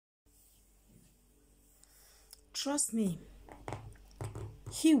Trust me,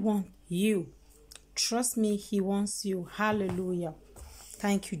 He wants you. Trust me, He wants you. Hallelujah.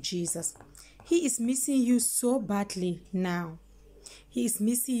 Thank you, Jesus. He is missing you so badly now. He is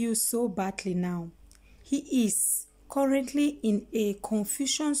missing you so badly now. He is currently in a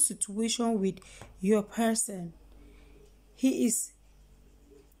confusion situation with your person. Here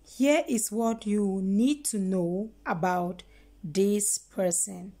is what you need to know about this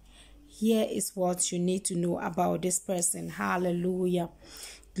person. Here is what you need to know about this person. Hallelujah.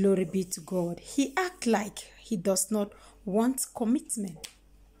 Glory be to God. He acts like he does not want commitment.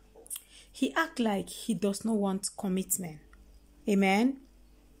 He acts like he does not want commitment. Amen.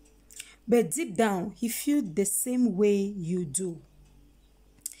 But deep down, he feels the same way you do.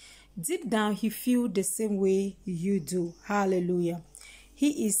 Deep down, he feels the same way you do. Hallelujah.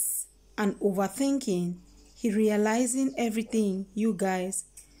 He is an overthinking. He realizing everything. You guys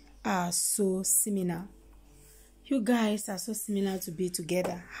are so similar. You guys are so similar to be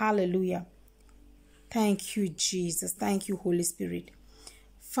together. Hallelujah. Thank you, Jesus. Thank you, Holy Spirit.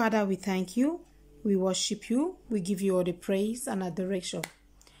 Father, we thank you. We worship you. We give you all the praise and adoration.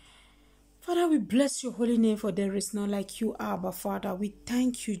 Father, we bless your holy name, for there is none like you, Abba. Father, we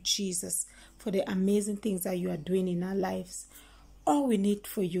thank you, Jesus, for the amazing things that you are doing in our lives. All we need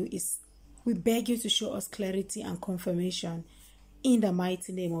for you is, we beg you to show us clarity and confirmation in the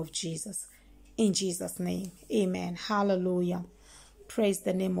mighty name of Jesus. In Jesus' name, amen. Hallelujah. Praise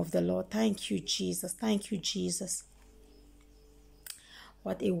the name of the Lord. Thank you, Jesus. Thank you, Jesus.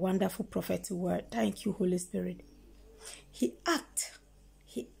 What a wonderful prophetic word. Thank you, Holy Spirit. He acts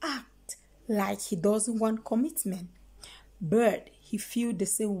like he doesn't want commitment, but he feels the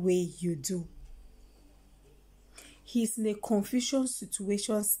same way you do. He's in a confusion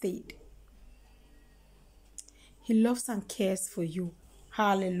situation state. He loves and cares for you.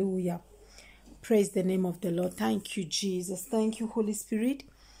 Hallelujah. Praise the name of the Lord. Thank you, Jesus. Thank you, Holy Spirit.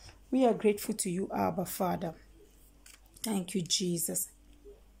 We are grateful to you, Abba Father. Thank you, Jesus.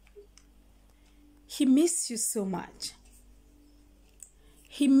 He misses you so much.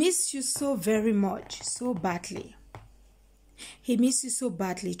 He misses you so very much, so badly. He misses you so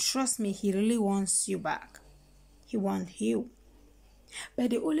badly. Trust me, he really wants you back. He wants you.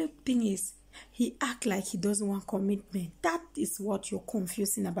 But the only thing is, he acts like he doesn't want commitment. That is what you're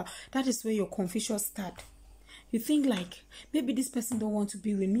confusing about. That is where your confusion starts. You think like, maybe this person don't want to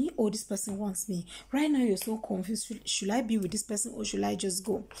be with me, or this person wants me. Right now you're so confused. Should I be with this person, or should I just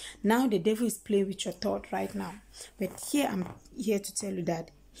go? Now the devil is playing with your thought right now. But here I'm here to tell you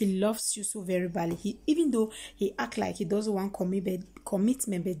that he loves you so very badly. Even though he acts like he doesn't want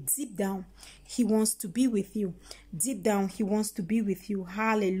commitment, but deep down he wants to be with you. Deep down he wants to be with you.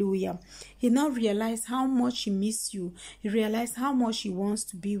 Hallelujah. He now realized how much he misses you. He realized how much he wants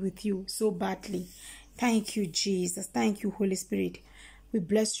to be with you so badly. Thank you, Jesus. Thank you, Holy Spirit. We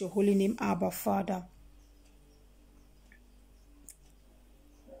bless your holy name, Abba Father.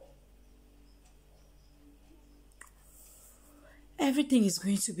 Everything is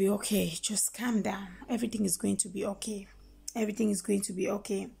going to be okay. Just calm down. Everything is going to be okay. Everything is going to be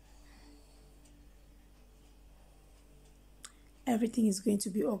okay. Everything is going to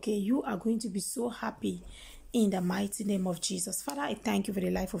be okay. You are going to be so happy in the mighty name of Jesus. Father, I thank you for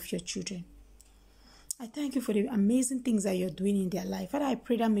the life of your children. I thank you for the amazing things that you're doing in their life. Father, I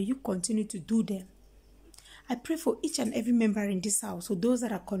pray that may you continue to do them. I pray for each and every member in this house, for those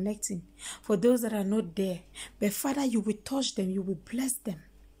that are connecting, for those that are not there. But Father, you will touch them, you will bless them.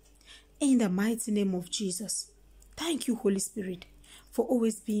 In the mighty name of Jesus. Thank you, Holy Spirit, for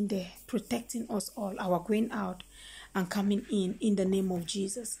always being there, protecting us all, our going out and coming in the name of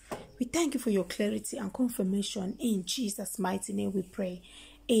Jesus. We thank you for your clarity and confirmation. In Jesus' mighty name we pray.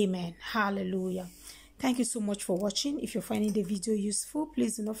 Amen. Hallelujah. Thank you so much for watching. If you're finding the video useful,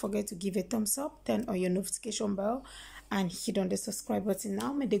 please do not forget to give a thumbs up, turn on your notification bell, and hit on the subscribe button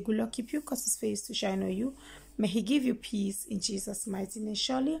now. May the good Lord keep you, cause his face to shine on you. May he give you peace in Jesus' mighty name.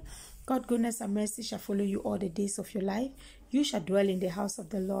 Surely, God's goodness and mercy shall follow you all the days of your life. You shall dwell in the house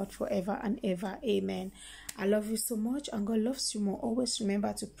of the Lord forever and ever. Amen. I love you so much, and God loves you more. Always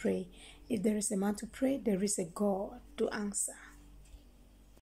remember to pray. If there is a man to pray, there is a God to answer.